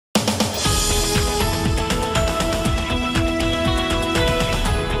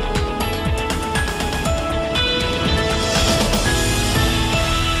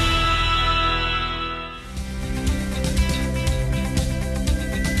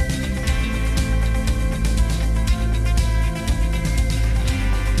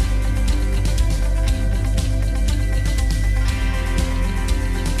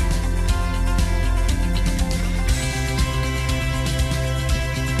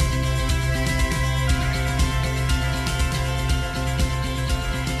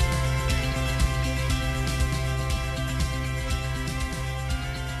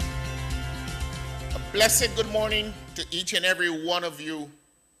blessed good morning to each and every one of you.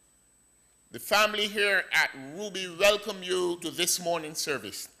 The family here at Ruby welcome you to this morning's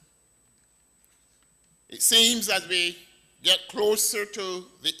service. It seems as we get closer to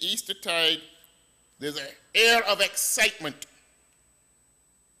the Eastertide, there's an air of excitement.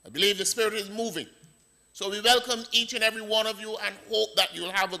 I believe the Spirit is moving. So we welcome each and every one of you and hope that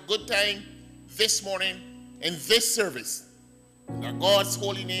you'll have a good time this morning in this service. And that God's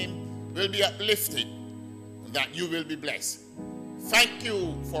holy name will be uplifted and that you will be blessed. Thank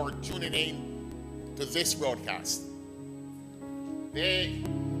you for tuning in to this broadcast. The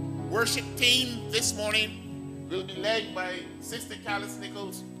worship team this morning will be led by Sister Callis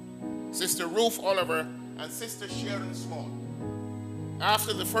Nichols, Sister Ruth Oliver, and Sister Sharon Small.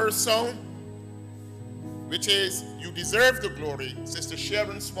 After the first song, which is You Deserve the Glory, Sister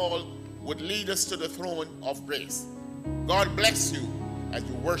Sharon Small would lead us to the throne of grace. God bless you as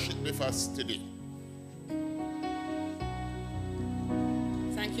you worship with us today.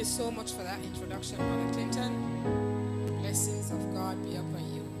 Thank you so much for that introduction, Brother Clinton. Blessings of God be upon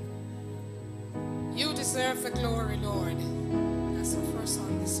you. You deserve the glory, Lord. That's our first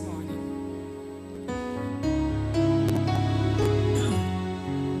song this morning.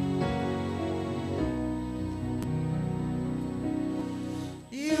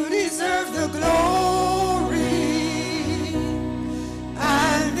 You deserve the glory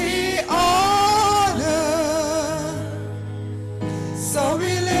and the honor. So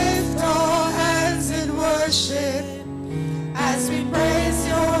we lift our hands in worship as we praise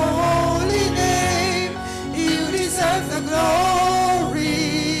your holy name. You deserve the glory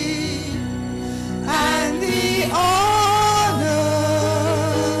and the honor.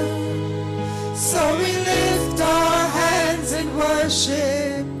 So we lift our hands in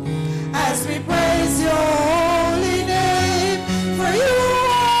worship as we praise your holy name. For you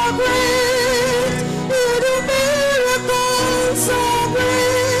are great, you do miracles so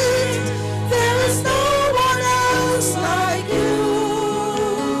great. There is no one else like you.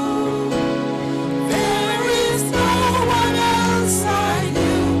 There is no one else like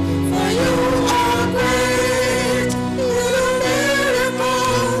you. For you are great, you do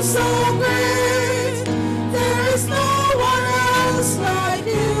miracles so great. There is no one else like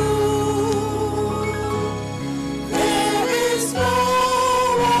you. There is no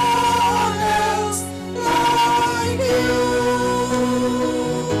one else like you.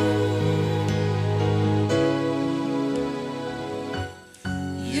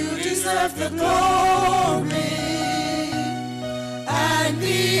 You deserve the glory and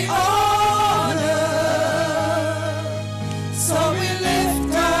the honor. So we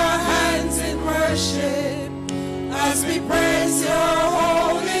lift our hands in worship as we praise your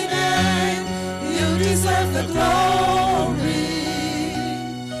holy name. You deserve the glory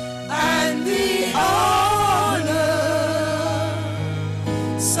and the honor.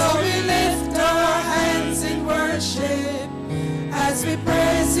 So we lift our hands in worship as we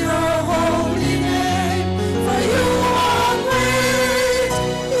praise your holy name. For you are great,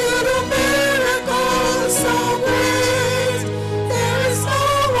 you do miracles so great. There is no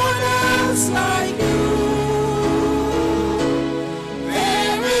one else like you.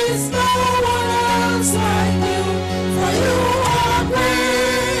 There is no one else like you. For you are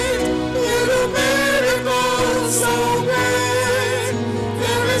great, you do miracles so great.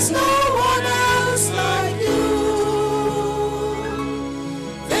 There is no one else like you.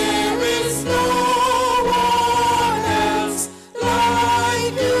 There is no one else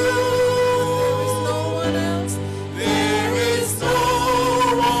like you. There is no one else. There is no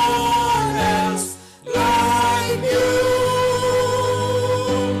one else like you.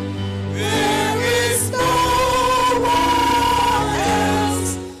 There is no one else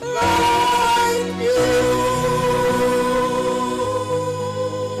like you.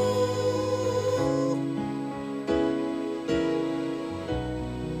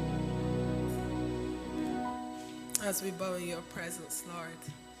 As we bow in your presence, Lord,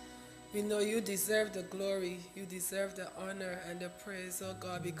 we know you deserve the glory, you deserve the honor and the praise, oh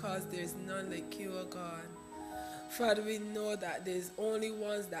God, because there's none like you, oh God. Father, we know that there's only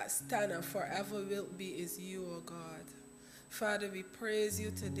ones that stand and forever will be is you, oh God. Father, we praise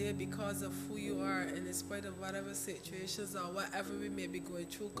you today because of who you are, and in spite of whatever situations or whatever we may be going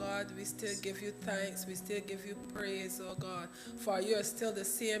through, God, we still give you thanks, we still give you praise, oh God, for you are still the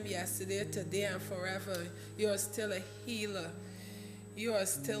same yesterday, today, and forever. You are still a healer. You are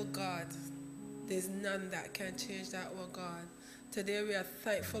still God. There's none that can change that, oh God. Today we are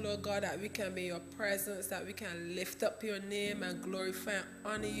thankful, oh God, that we can be in your presence, that we can lift up your name and glorify and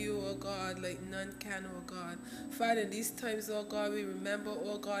honor you, oh God, like none can, oh God. Father, in these times, oh God, we remember,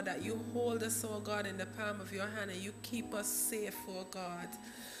 oh God, that you hold us, oh God, in the palm of your hand and you keep us safe, oh God.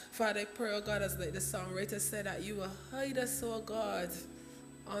 Father, I pray, oh God, as like the songwriter said, that you will hide us, oh God,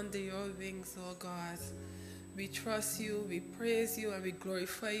 under your wings, oh God. We trust you, we praise you, and we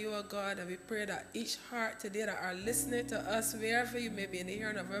glorify you, oh God, and we pray that each heart today that are listening to us, wherever you may be in the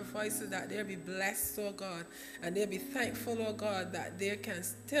hearing of our voices, that they'll be blessed, oh God, and they'll be thankful, oh God, that they can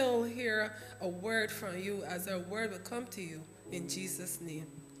still hear a word from you as our word will come to you. In Jesus' name,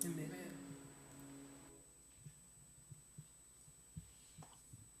 amen.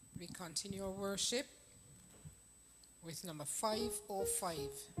 We continue our worship with number 505,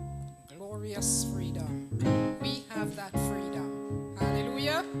 Glorious Freedom. We have that freedom.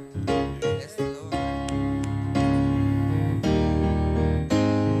 Hallelujah. Yes, Lord.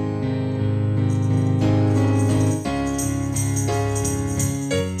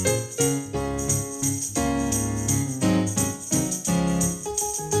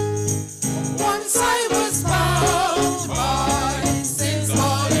 Once I was bound by sin's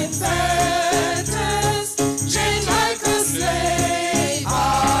calling fetters, chained like a slave,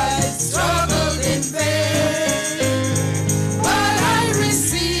 I struggled in vain. But I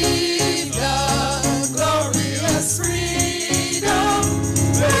received the glorious freedom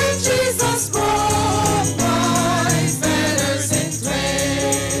when Jesus broke my fetters in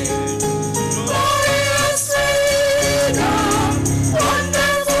twain. Glorious freedom,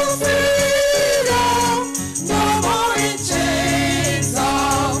 wonderful freedom, no more in chains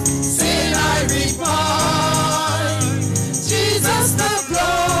of sin I repine. Jesus the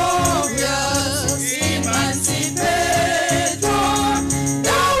glorious emancipator,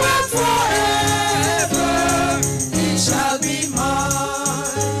 now and forever he shall be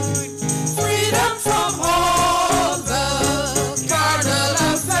mine. Freedom from all the carnal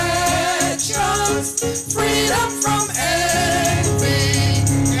affections, freedom from envy,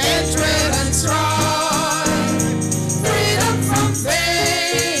 hatred and strife, freedom from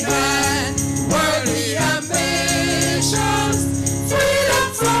vain and worldly ambitions, freedom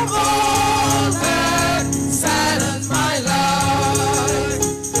from all that sadden my life.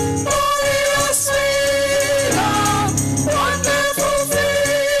 Glorious freedom, wonderful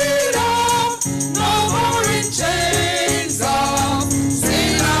freedom, no more in chains of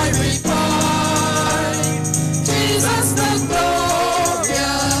sin I repine. Jesus the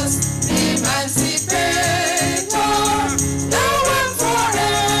glorious emancipator, now and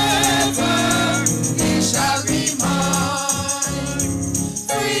forever he shall be mine.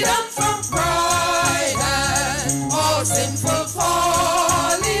 Freedom from pride and all sinful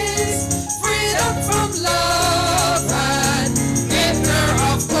follies, freedom from love and glitter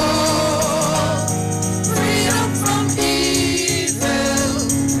of gold, freedom from evil,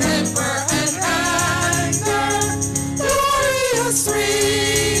 temper and anger, glorious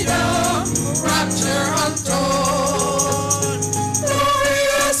freedom, rapture untold.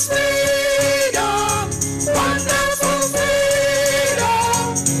 Glorious freedom, wonderful freedom,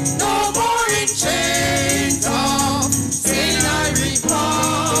 no more in chains of sin I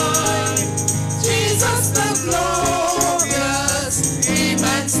repine. Jesus the glorious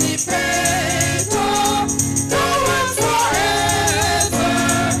emancipator, now and forever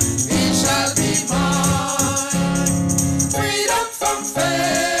he shall be mine. Freedom from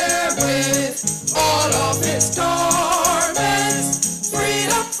fear with all of its torments,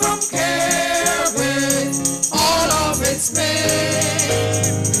 freedom from care with all of its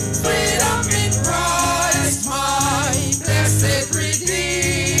pain, freedom in Christ my blessed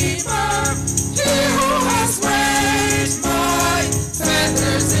Redeemer, he who has raised my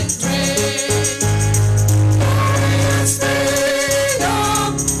fetters in twain. Glorious freedom,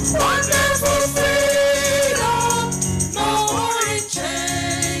 wonderful freedom, no more in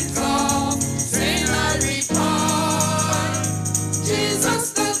chains of sin I repine. Jesus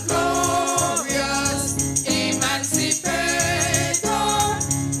the glorious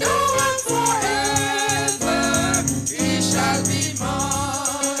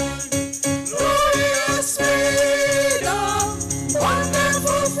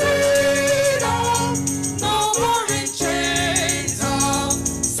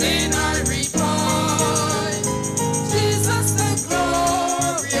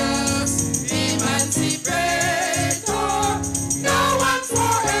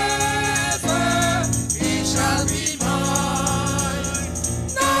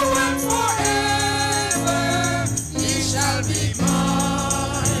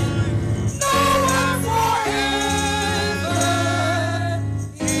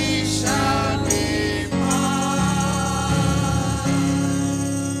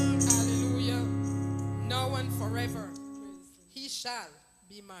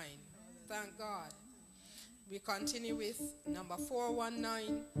continue with number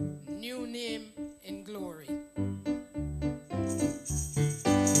 419, New Name in Glory.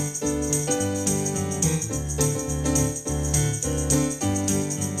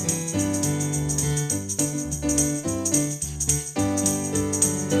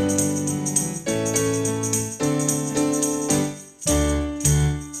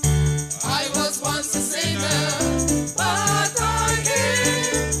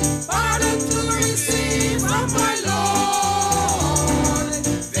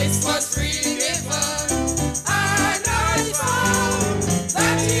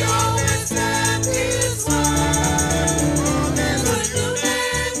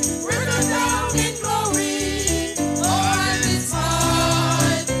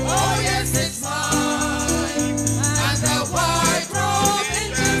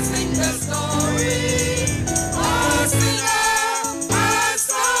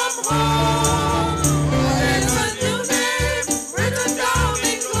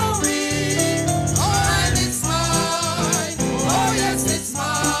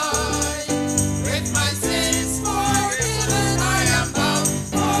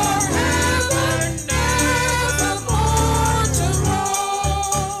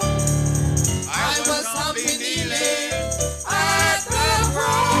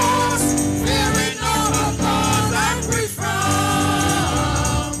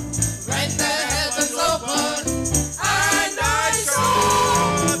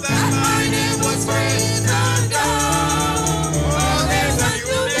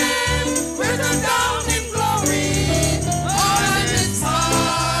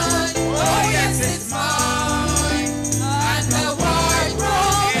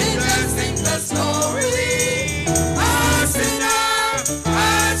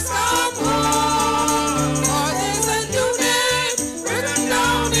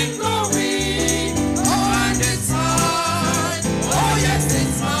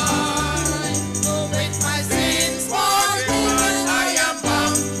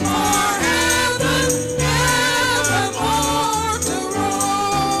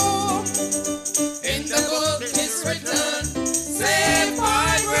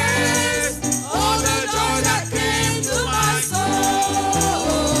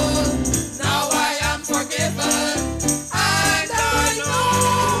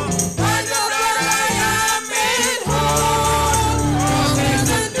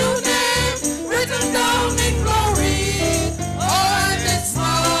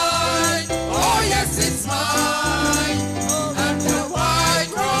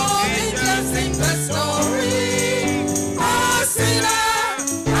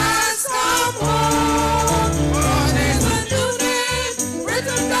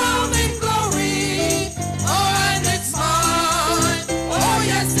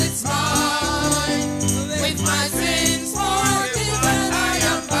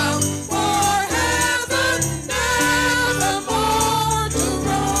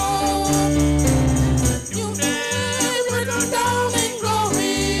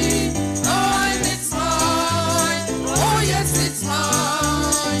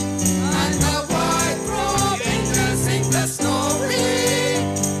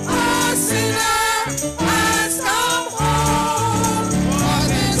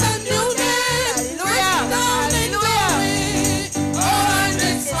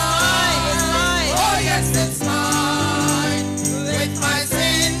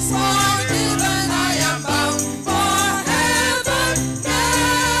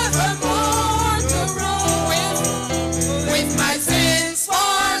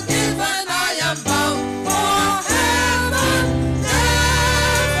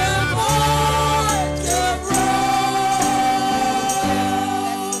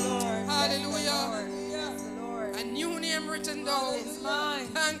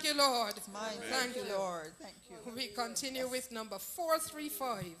 Continue with number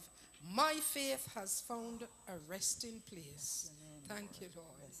 435. My faith has found a resting place. Thank you, Lord.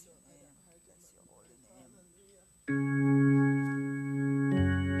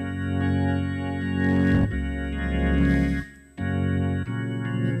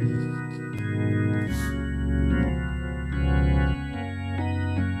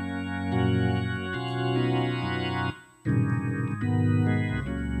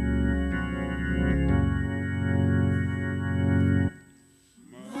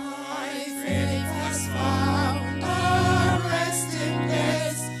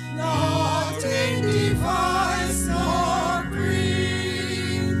 Not in device, nor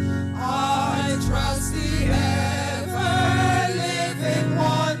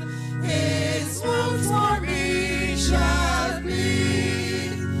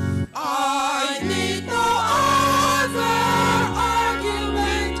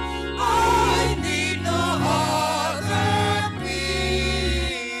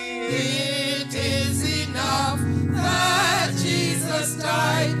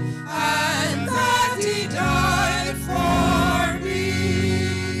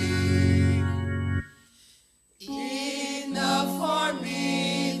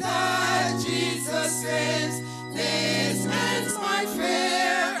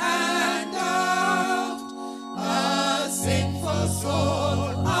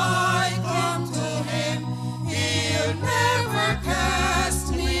soul. I come to him, he'll never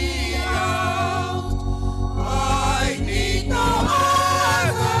cast me out. I need no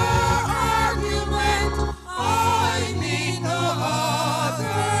other argument, I need no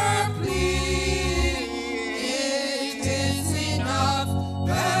other plea. It is enough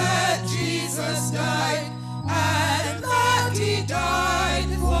that Jesus died, and that he died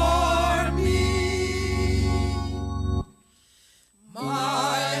for me.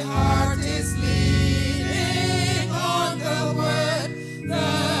 My heart is leaning on the word,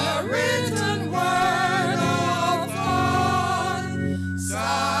 the written word of God.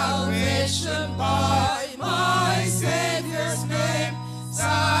 Salvation by my Savior's name,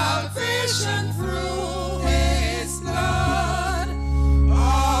 salvation through his blood.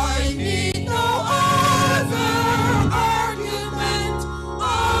 I need no other argument,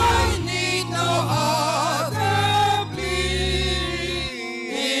 I need no other plea.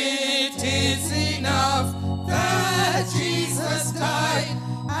 It is enough that Jesus died,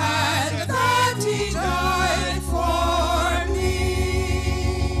 and that he died for me.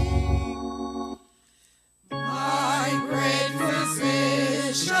 My great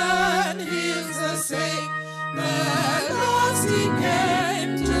physician heals the sick, the lost he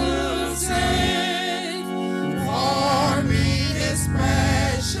came to save. For me his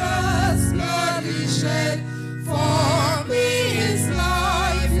precious blood he shed, for me his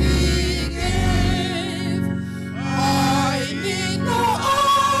life he gave. I need no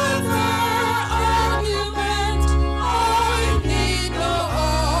other argument, I need no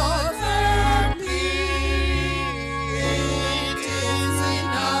other plea. It is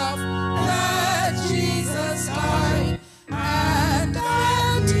enough that Jesus died, and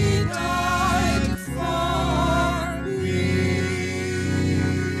that he died for me.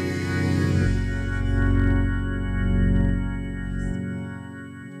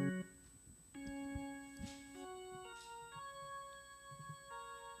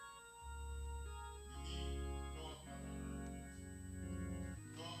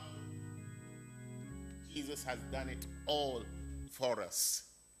 Jesus has done it all for us.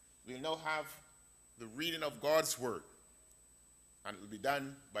 We'll now have the reading of God's word, and it will be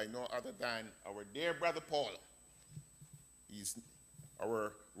done by no other than our dear brother Paul. He's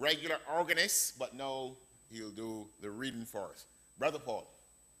our regular organist, but now he'll do the reading for us. Brother Paul.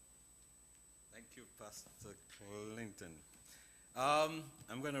 Thank you, Pastor Clinton. I'm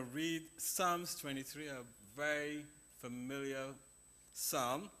going to read Psalms 23, a very familiar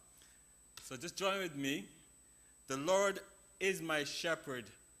psalm. So just join with me. The Lord is my shepherd,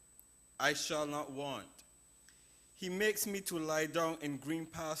 I shall not want. He makes me to lie down in green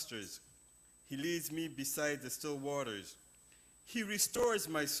pastures. He leads me beside the still waters. He restores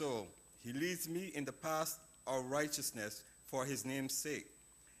my soul. He leads me in the path of righteousness for his name's sake.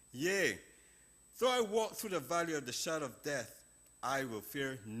 Yea, though I walk through the valley of the shadow of death, I will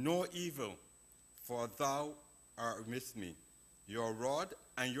fear no evil, for thou art with me. Your rod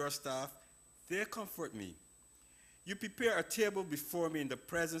and your staff, they comfort me. You prepare a table before me in the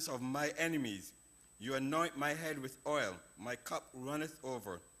presence of my enemies. You anoint my head with oil. My cup runneth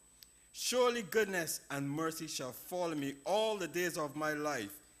over. Surely goodness and mercy shall follow me all the days of my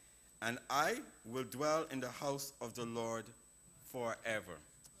life, and I will dwell in the house of the Lord forever.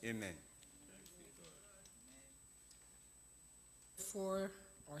 Amen. Before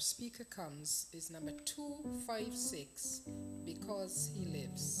our speaker comes is number 256, Because He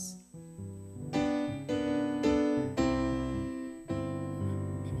Lives.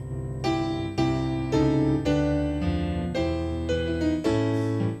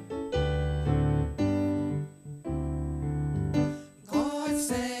 God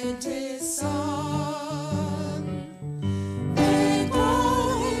sent his son, they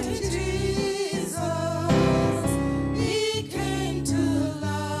called him Jesus. He came to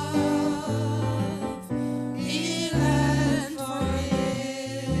love, heal and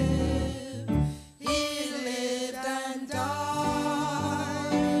forgive.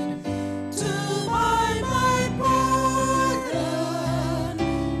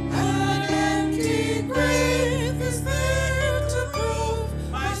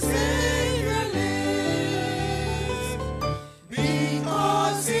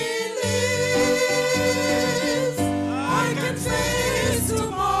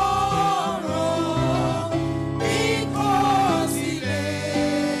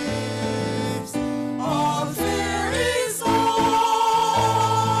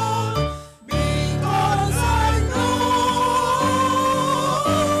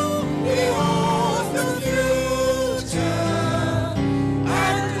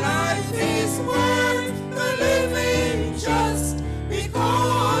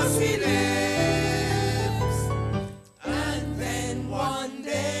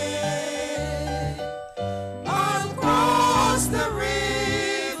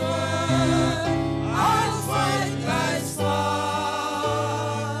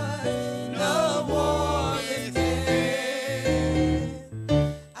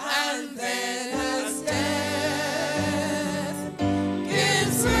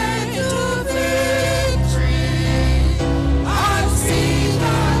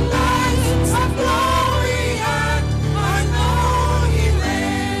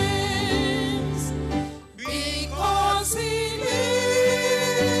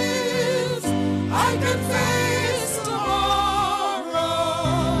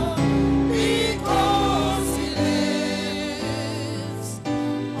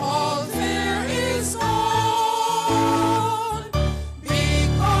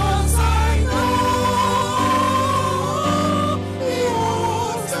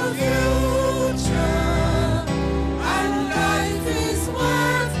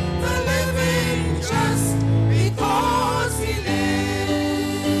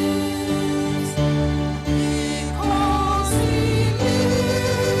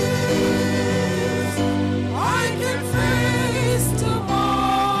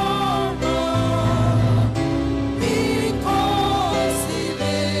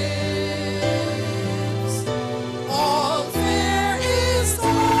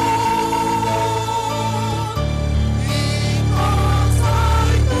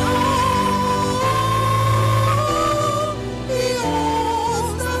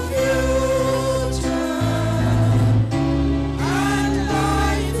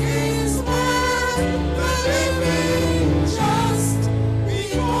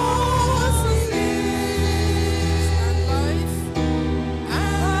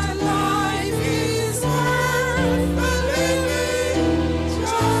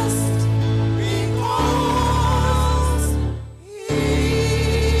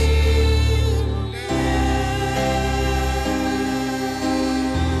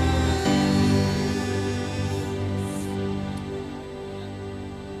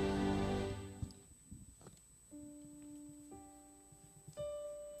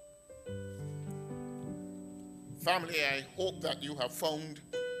 Family, I hope that you have found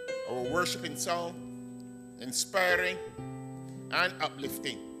our worshiping song inspiring and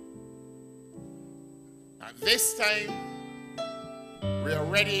uplifting. At this time, we are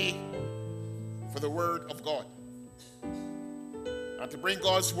ready for the Word of God. And to bring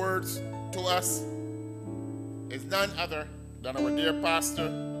God's words to us is none other than our dear pastor,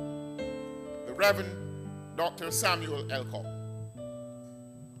 the Reverend Dr. Samuel Elcock.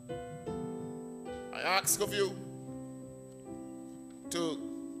 I ask of you to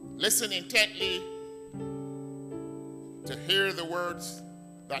listen intently to hear the words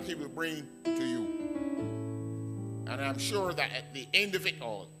that he will bring to you. And I'm sure that at the end of it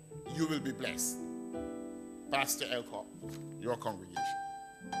all, you will be blessed. Pastor Elcock, your congregation.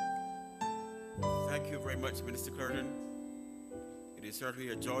 Thank you very much, Minister Curtin. It is certainly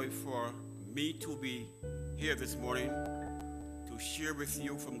a joy for me to be here this morning to share with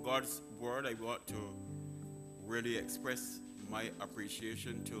you from God's word. I want to really express my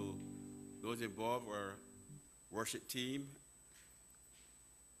appreciation to those involved, our worship team,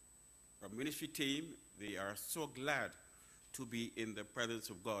 our ministry team. They are so glad to be in the presence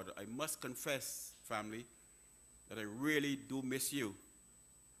of God. I must confess, family, that I really do miss you.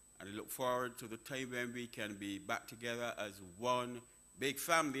 And I look forward to the time when we can be back together as one big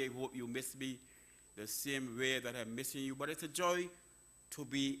family. I hope you miss me the same way that I'm missing you. But it's a joy to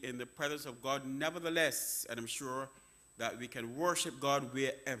be in the presence of God nevertheless. And I'm sure that we can worship God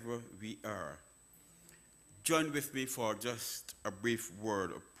wherever we are. Join with me for just a brief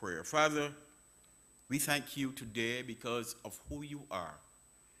word of prayer. Father, we thank you today because of who you are.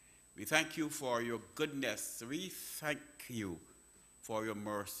 We thank you for your goodness. We thank you for your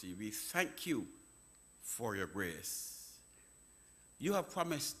mercy. We thank you for your grace. You have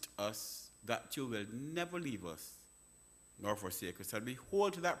promised us that you will never leave us nor forsake us, and we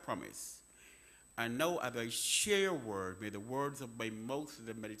hold to that promise. And now as I share your word, may the words of my mouth and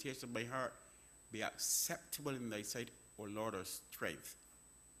the meditation of my heart be acceptable in thy sight, O Lord, our strength,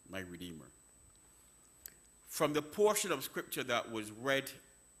 my Redeemer. From the portion of scripture that was read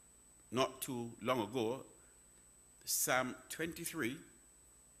not too long ago, Psalm 23,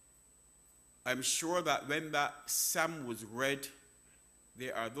 I'm sure that when that psalm was read,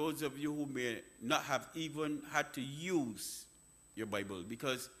 there are those of you who may not have even had to use your Bible,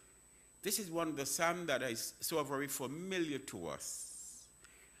 because this is one of the psalms that is so very familiar to us.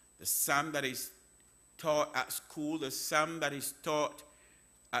 The psalm that is taught at school, the psalm that is taught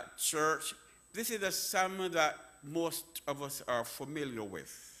at church. This is a psalm that most of us are familiar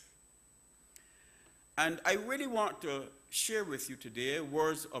with. And I really want to share with you today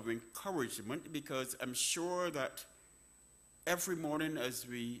words of encouragement, because I'm sure that every morning as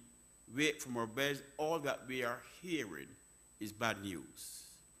we wake from our beds, all that we are hearing is bad news.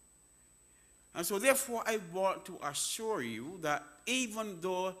 And so therefore I want to assure you that even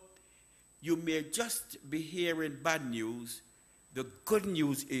though you may just be hearing bad news, the good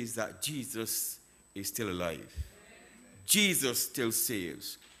news is that Jesus is still alive. Jesus still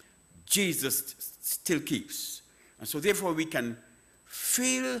saves. Jesus still keeps. And so therefore we can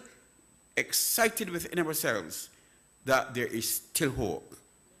feel excited within ourselves that there is still hope.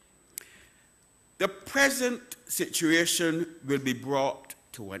 The present situation will be brought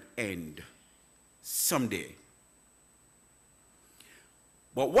to an end someday.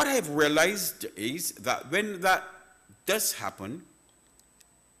 But what I've realized is that when that does happen,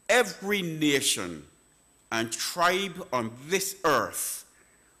 every nation and tribe on this earth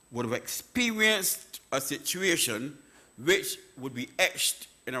would have experienced a situation which would be etched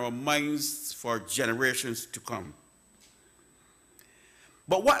in our minds for generations to come.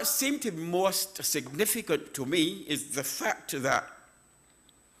 But what seemed to be most significant to me is the fact that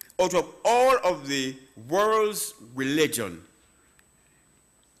out of all of the world's religion,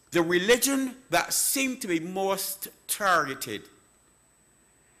 the religion that seemed to be most targeted,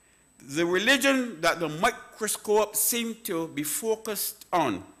 the religion that the microscope seemed to be focused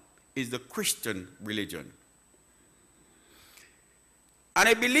on, is the Christian religion. And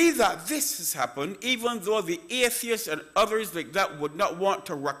I believe that this has happened even though the atheists and others like that would not want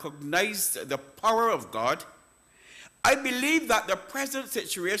to recognize the power of God. I believe that the present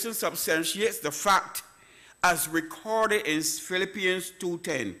situation substantiates the fact as recorded in Philippians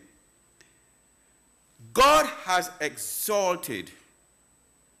 2:10. God has exalted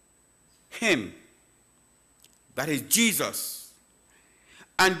him, that is Jesus,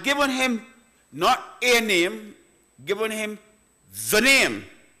 and given him not a name, given him the name,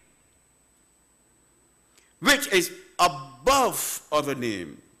 which is above other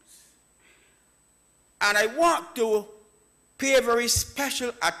names. And I want to pay very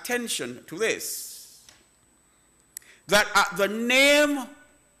special attention to this. that at the name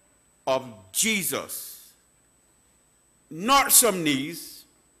of Jesus, not some knees,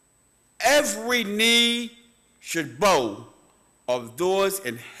 every knee should bow, of those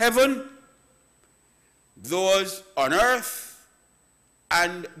in heaven, those on earth,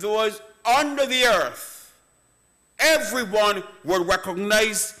 and those under the earth. Everyone will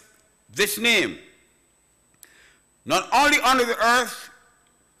recognize this name. Not only under the earth,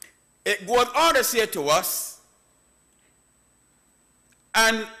 it goes on to say to us,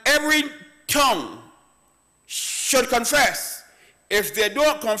 and every tongue should confess. If they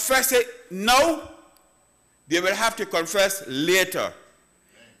don't confess it now, they will have to confess later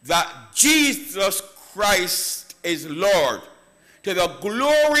that Jesus Christ is Lord, to the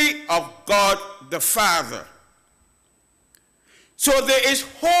glory of God the Father. So there is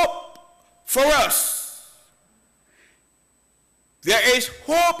hope for us. There is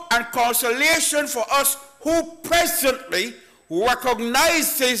hope and consolation for us who presently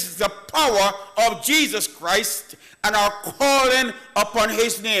recognizes the power of Jesus Christ and are calling upon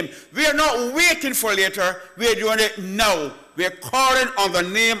his name. We are not waiting for later, we are doing it now. We are calling on the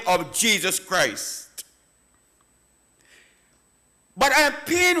name of Jesus Christ. But I am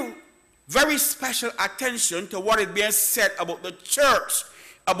paying very special attention to what is being said about the church,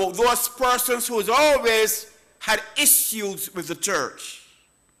 about those persons who has always had issues with the church.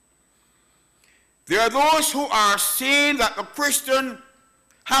 There are those who are saying that the Christian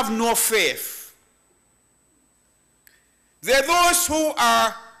have no faith. There are those who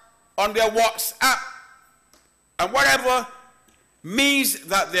are on their WhatsApp and whatever means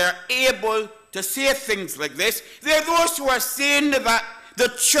that they're able to say things like this. There are those who are saying that the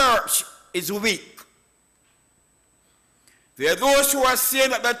church is weak. There are those who are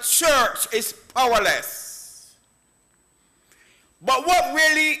saying that the church is powerless. But what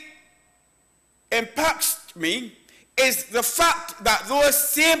really impacts me is the fact that those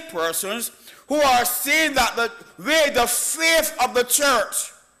same persons who are saying that the faith of the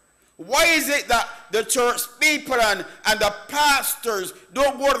church, why is it that the church people and the pastors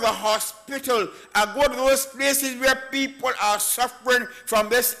don't go to the hospital and go to those places where people are suffering from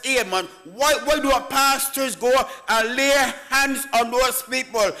this ailment? Why do our pastors go and lay hands on those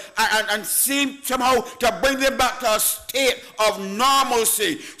people and seem somehow to bring them back to a state of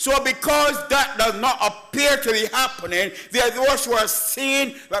normalcy? So because that does not appear to be happening, there are those who are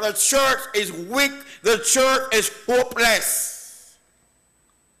saying that the church is weak, the church is hopeless.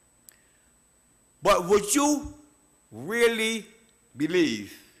 But would you really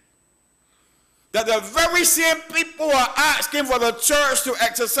believe that the very same people who are asking for the church to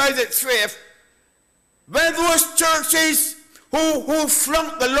exercise its faith, when those churches who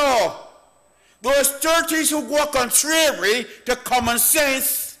flunk the law, those churches who go contrary to common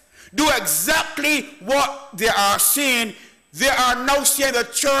sense, do exactly what they are saying, they are now saying the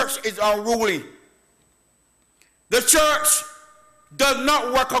church is unruly. The church does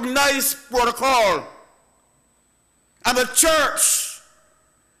not recognize protocol. And the church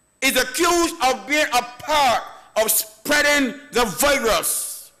is accused of being a part of spreading the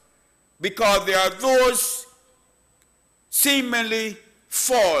virus because there are those seemingly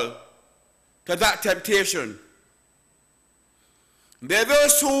fall to that temptation. There are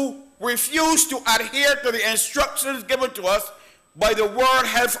those who refuse to adhere to the instructions given to us by the World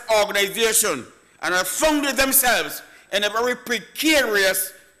Health Organization and have found themselves in a very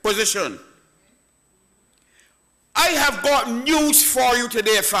precarious position. I have got news for you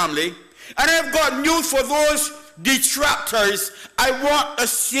today, family, and I have got news for those detractors. I want to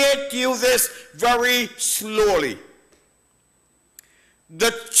say to you this very slowly.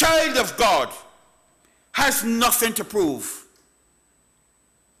 The child of God has nothing to prove.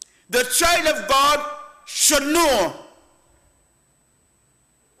 The child of God should know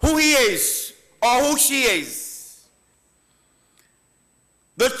who he is or who she is.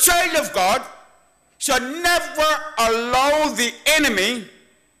 The child of God should never allow the enemy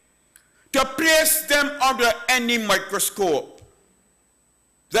to place them under any microscope.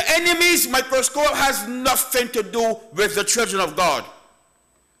 The enemy's microscope has nothing to do with the children of God.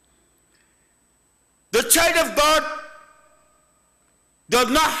 The child of God does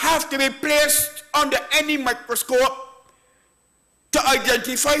not have to be placed under any microscope to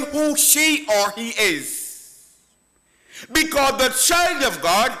identify who she or he is. Because the child of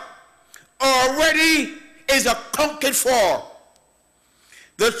God already is accounted for.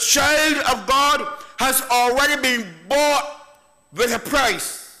 The child of God has already been bought with a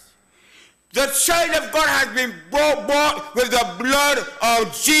price. The child of God has been bought with the blood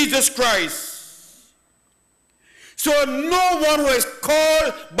of Jesus Christ. So no one who is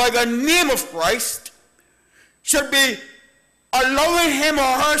called by the name of Christ should be allowing him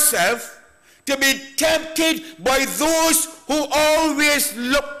or herself to be tempted by those who always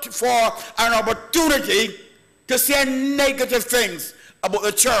looked for an opportunity to say negative things about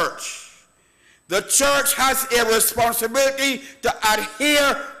the church. The church has a responsibility to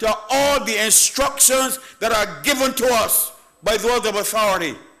adhere to all the instructions that are given to us by those of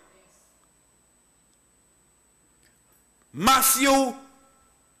authority. Matthew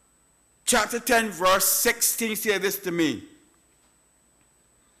chapter 10 verse 16 says this to me.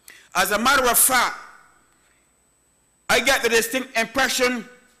 As a matter of fact, I get the distinct impression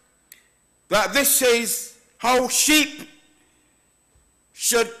that this says how sheep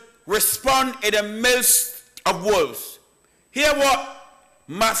should respond in the midst of wolves. Hear what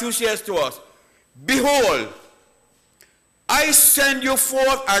Matthew says to us. Behold, I send you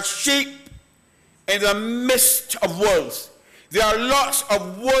forth as sheep in the midst of wolves. There are lots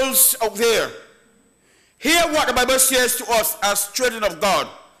of wolves out there. Hear what the Bible says to us as children of God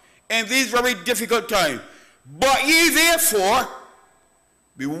in these very difficult times. But ye therefore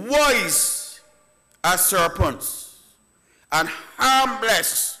be wise as serpents and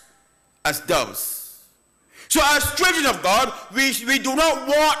harmless as doves. So as children of God, we do not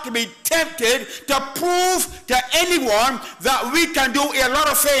want to be tempted to prove to anyone that we can do a lot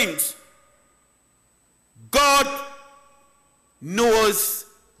of things. God knows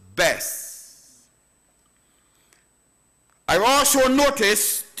best. I also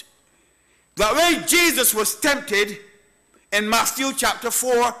noticed that when Jesus was tempted in Matthew chapter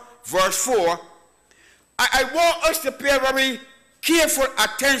 4, verse 4, I want us to pay very careful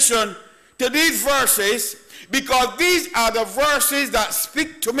attention to these verses, because these are the verses that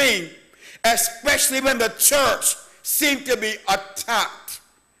speak to me, especially when the church seems to be attacked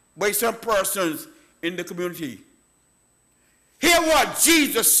by some persons in the community. Hear what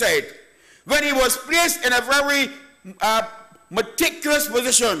Jesus said when he was placed in a very meticulous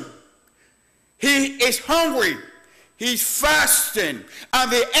position. He is hungry, he's fasting,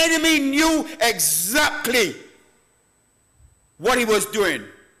 and the enemy knew exactly what he was doing.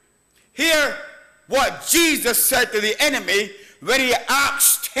 Hear what Jesus said to the enemy when he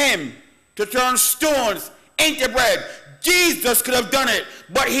asked him to turn stones into bread. Jesus could have done it,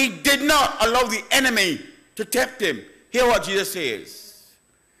 but he did not allow the enemy to tempt him. Hear what Jesus says.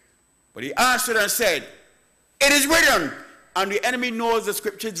 But he answered and said, it is written, and the enemy knows the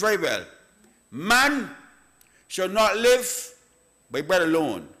scriptures very well, man shall not live by bread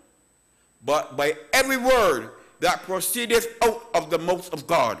alone, but by every word that proceedeth out of the mouth of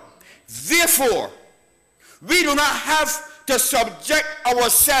God. Therefore, we do not have to subject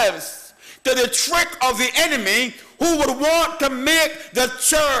ourselves to the trick of the enemy, who would want to make the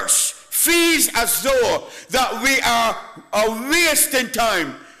church feel as though that we are wasting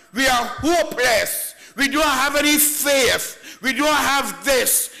time. We are hopeless. We don't have any faith. We don't have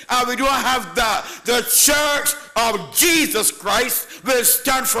this, and we don't have that. The church of Jesus Christ will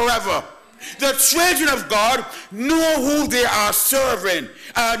stand forever. The children of God know who they are serving,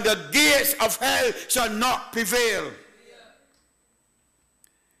 and the gates of hell shall not prevail.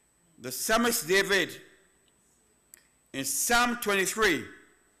 The psalmist David, in Psalm 23,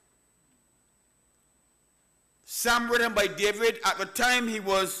 Psalm written by David at the time he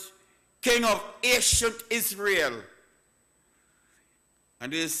was king of ancient Israel.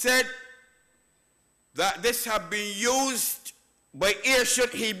 And it is said that this had been used by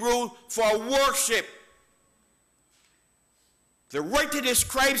ancient Hebrew for worship. The writer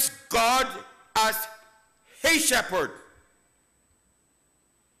describes God as his shepherd,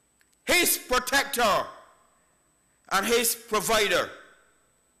 his protector, and his provider.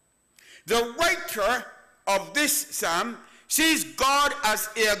 The writer of this psalm sees God as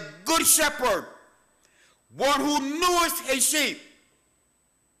a good shepherd, one who knows his sheep.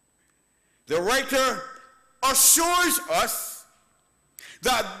 The writer assures us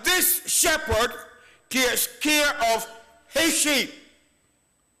that this shepherd takes care of his sheep.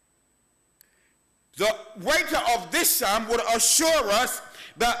 The writer of this psalm would assure us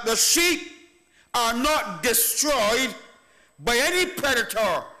that the sheep are not destroyed by any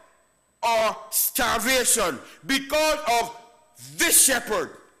predator or starvation because of this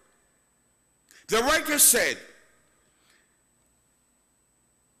shepherd. The writer said,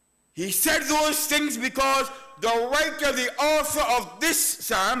 he said those things because the writer, the author of this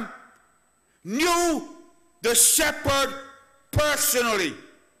psalm, knew the shepherd personally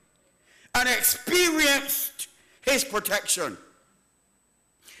and experienced his protection.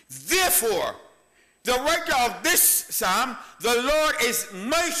 Therefore, the writer of this psalm, the Lord is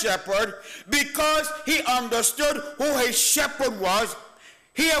my shepherd, because he understood who his shepherd was,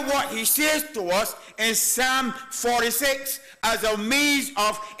 Hear what he says to us in Psalm 46 as a means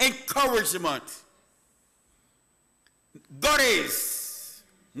of encouragement. God is,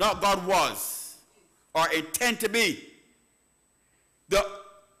 not God was, or intend to be. The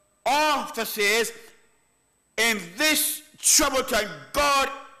author says, in this troubled time, God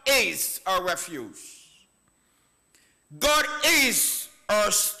is our refuge. God is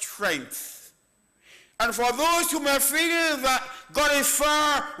our strength. And for those who may feel that God is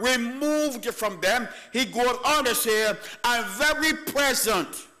far removed from them, he goes on to say, a very present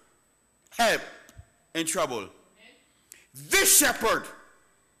help in trouble. This shepherd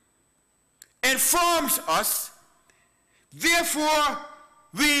informs us, therefore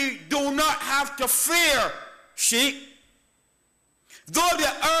we do not have to fear sheep, though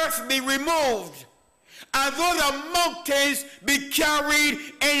the earth be removed, and though the mountains be carried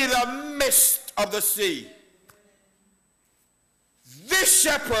into the midst of the sea. This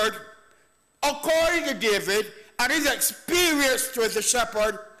shepherd, according to David and his experience with the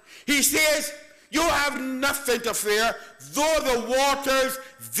shepherd, he says, you have nothing to fear, though the waters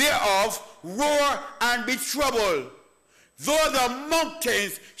thereof roar and be troubled, though the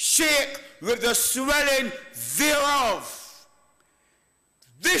mountains shake with the swelling thereof.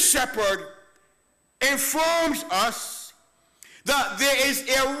 This shepherd informs us that there is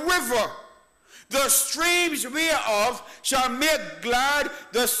a river, the streams whereof shall make glad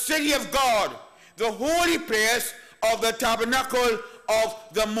the city of God, the holy place of the tabernacle of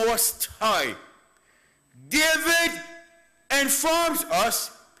the Most High. David informs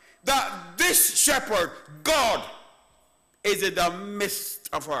us that this shepherd, God, is in the midst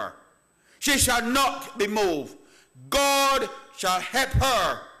of her. She shall not be moved. God shall help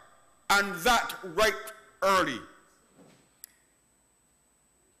her, and that right early.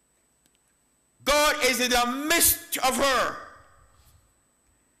 God is in the midst of her.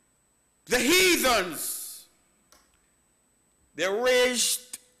 The heathens, they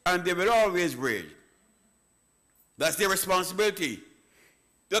raged and they will always rage. That's their responsibility.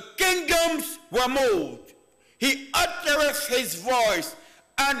 The kingdoms were moved. He uttereth his voice,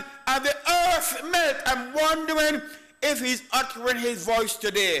 and the earth melt. I'm wondering if he's uttering his voice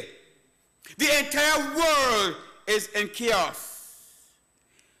today. The entire world is in chaos.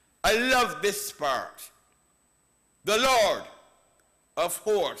 I love this part. The Lord of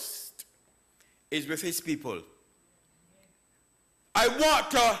hosts is with his people. I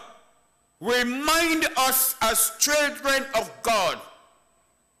want to remind us as children of God,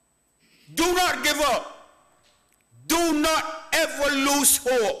 do not give up. Do not ever lose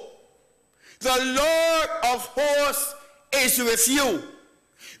hope. The Lord of hosts is with you.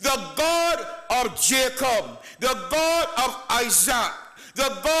 The God of Jacob, the God of Isaac,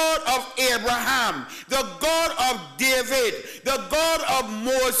 the God of Abraham, the God of David, the God of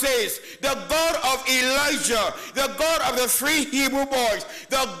Moses, the God of Elijah, the God of the 3 Hebrew boys,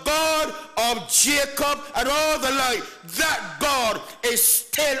 the God of Jacob and all the like, that God is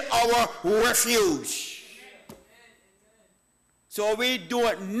still our refuge. So we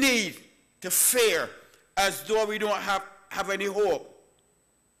don't need to fear as though we don't have any hope.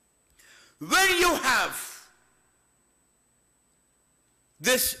 When you have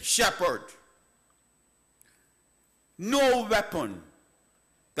this shepherd, no weapon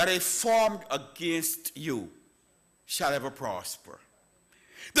that is formed against you shall ever prosper.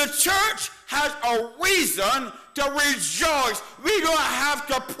 The church has a reason to rejoice. We don't have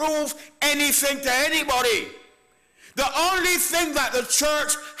to prove anything to anybody. The only thing that the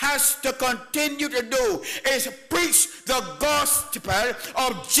church has to continue to do is preach the gospel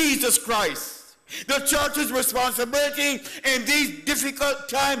of Jesus Christ. The church's responsibility in these difficult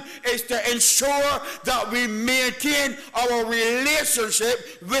times is to ensure that we maintain our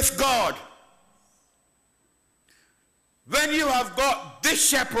relationship with God. When you have got this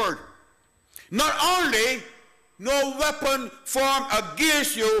shepherd, not only no weapon formed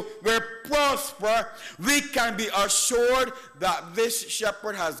against you will prosper, we can be assured that this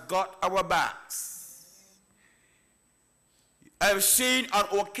shepherd has got our backs. I've seen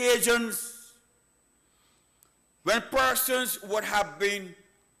on occasions when persons would have been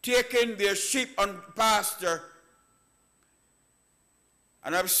taking their sheep on pasture,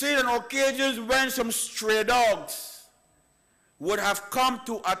 and I've seen on occasions when some stray dogs would have come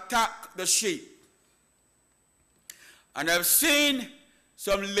to attack the sheep. And I've seen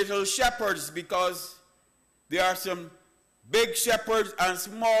some little shepherds, because there are some big shepherds and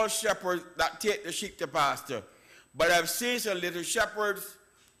small shepherds that take the sheep to pasture. But I've seen some little shepherds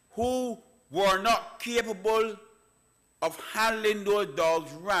who were not capable of handling those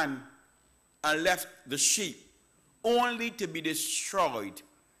dogs, ran and left the sheep only to be destroyed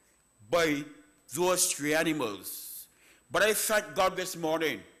by those three animals. But I thank God this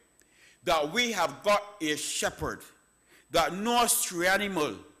morning that we have got a shepherd, that no stray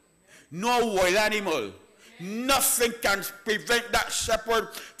animal, no wild animal, nothing can prevent that shepherd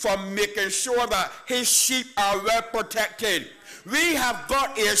from making sure that his sheep are well protected. We have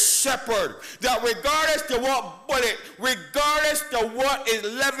got a shepherd that regardless to what bullet, regardless to what is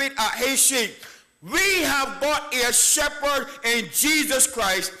levied at his sheep, we have got a shepherd in Jesus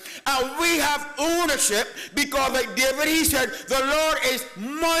Christ, and we have ownership because like David, he said, the Lord is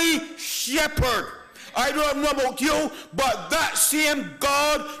my shepherd. I don't know about you, but that same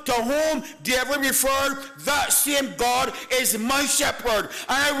God to whom David referred, that same God is my shepherd. And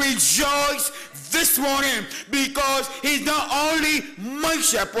I rejoice this morning because he's not only my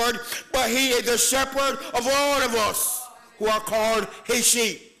shepherd, but he is the shepherd of all of us who are called his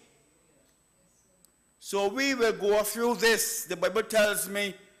sheep. So we will go through this. The Bible tells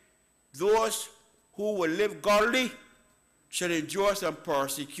me those who will live godly shall endure some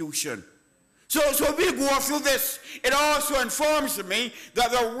persecution. So we go through this. It also informs me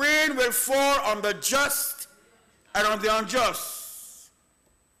that the rain will fall on the just and on the unjust.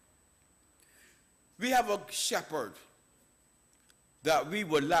 We have a shepherd that we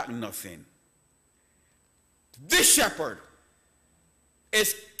will lack nothing. This shepherd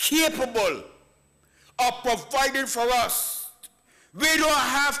is capable of providing for us. We don't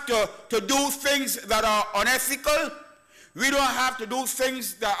have to do things that are unethical. We don't have to do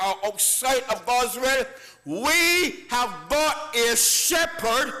things that are outside of God's will. We have got a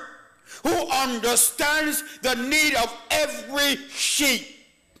shepherd who understands the need of every sheep.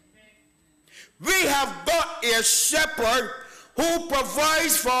 We have got a shepherd who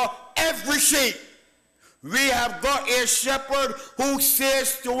provides for every sheep. We have got a shepherd who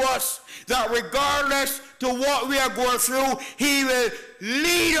says to us that regardless to what we are going through, he will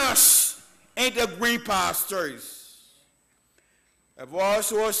lead us into green pastures. I've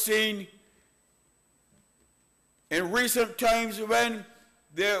also seen in recent times when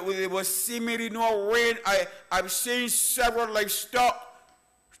there was seemingly no rain, I've seen several livestock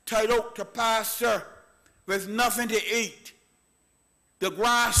tied out to pasture with nothing to eat. The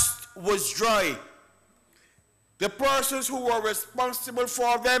grass was dry. The persons who were responsible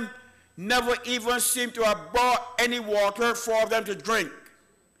for them never even seemed to have brought any water for them to drink.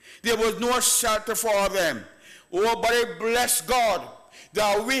 There was no shelter for them. Oh, but I bless God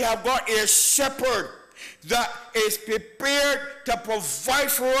that we have got a shepherd that is prepared to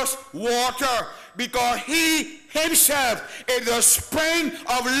provide for us water, because he himself is the spring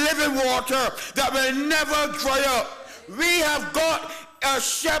of living water that will never dry up. We have got a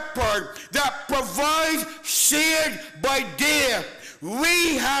shepherd that provides shade by day.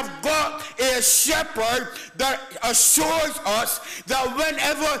 We have got a shepherd that assures us that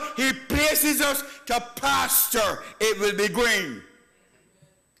whenever he places us to pasture, it will be green.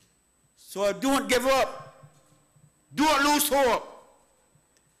 So don't give up. Don't lose hope.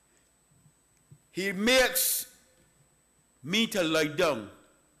 He makes me to lie down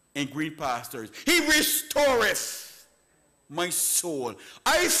in green pastures. He restoreth my soul.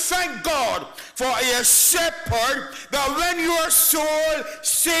 I thank God for a shepherd that when your soul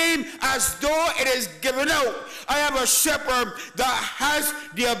seems as though it is given out, I have a shepherd that has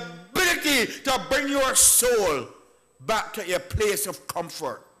the ability to bring your soul back to a place of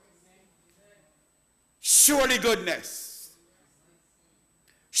comfort. Surely goodness,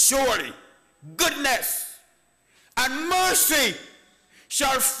 surely goodness and mercy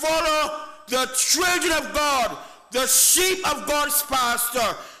shall follow the children of God, the sheep of God's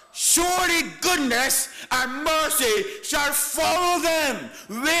pasture. Surely goodness and mercy shall follow them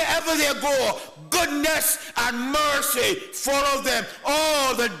wherever they go. Goodness and mercy follow them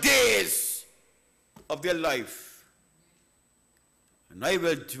all the days of their life. And I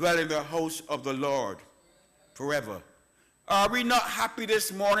will dwell in the house of the Lord forever. Are we not happy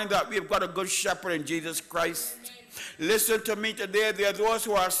this morning that we've got a good shepherd in Jesus Christ? Listen to me today. There are those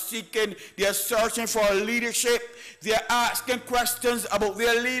who are seeking, they are searching for leadership. They are asking questions about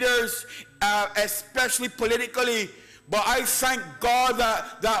their leaders, especially politically. But I thank God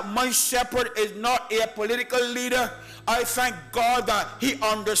that my shepherd is not a political leader. I thank God that he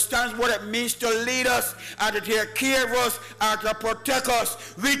understands what it means to lead us and to take care of us and to protect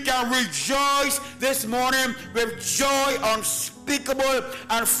us. We can rejoice this morning with joy unspeakable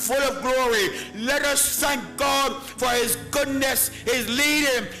and full of glory. Let us thank God for his goodness, his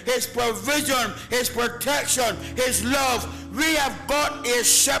leading, his provision, his protection, his love. We have got a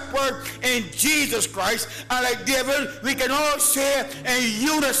shepherd in Jesus Christ, and like David, we can all say in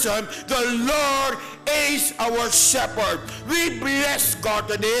unison, the Lord is our shepherd. We bless God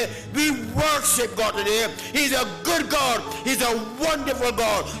today. We worship God today. He's a good God. He's a wonderful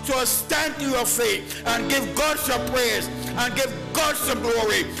God. So stand to your feet and give God some praise and give God some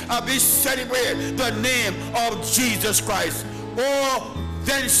glory, and we celebrate the name of Jesus Christ. Oh,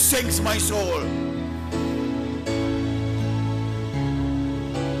 then sings my soul.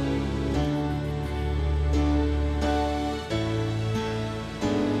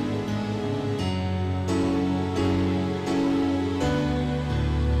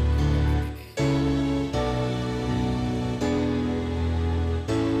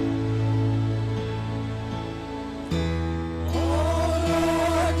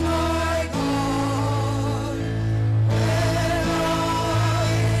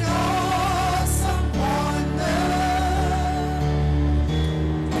 Awesome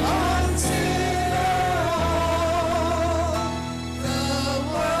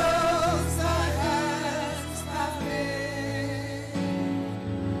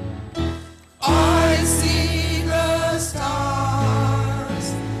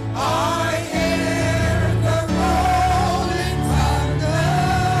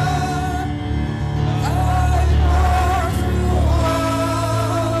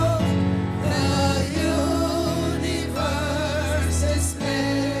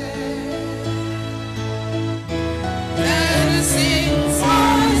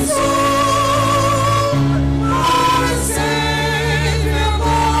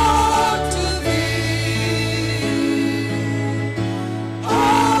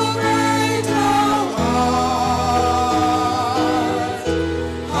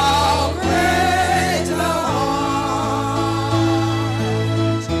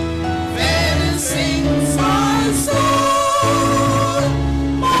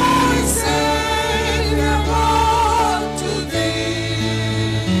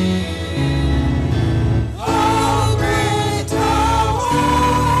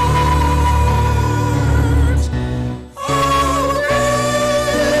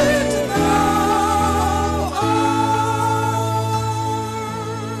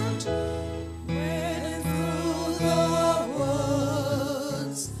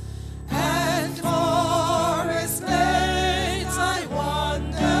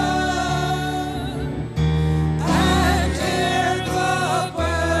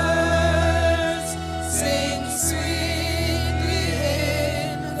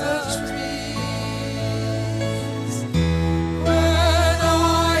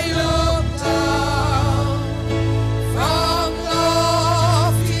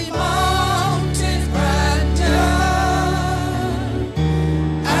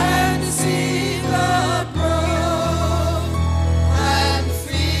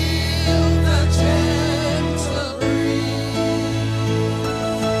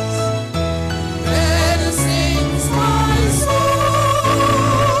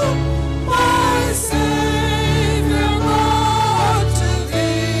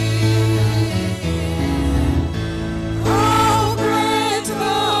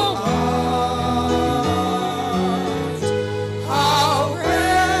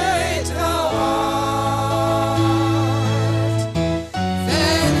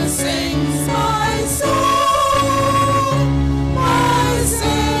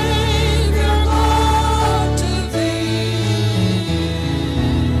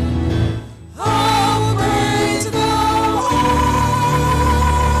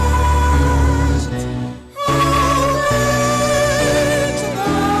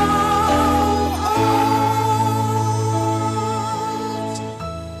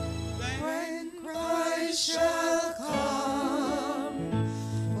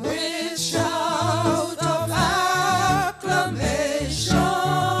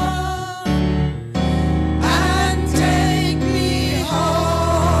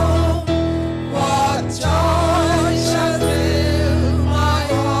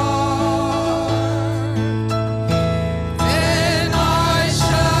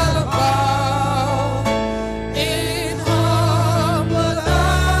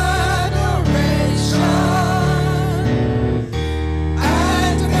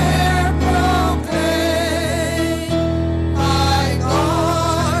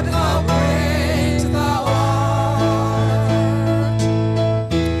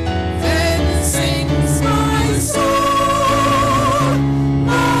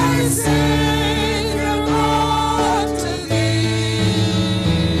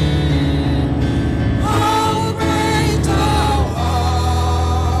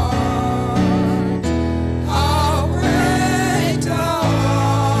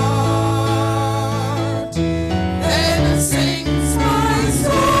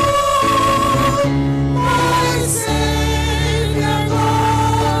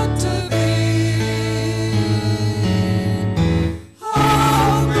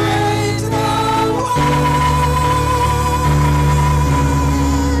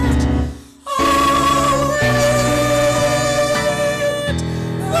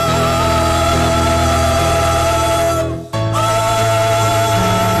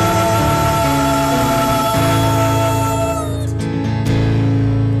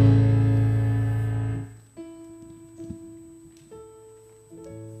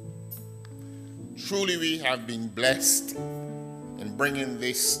Truly, we have been blessed in bringing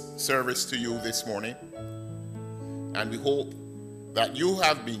this service to you this morning. And we hope that you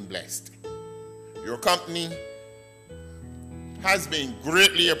have been blessed. Your company has been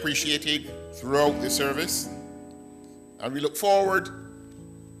greatly appreciated throughout the service. And we look forward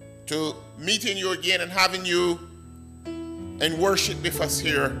to meeting you again and having you in worship with us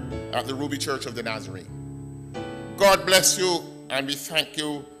here at the Ruby Church of the Nazarene. God bless you, and we thank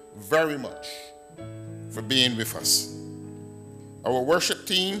you very much for being with us. Our worship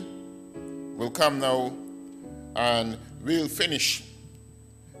team will come now, and we'll finish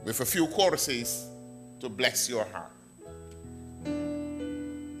with a few choruses to bless your heart.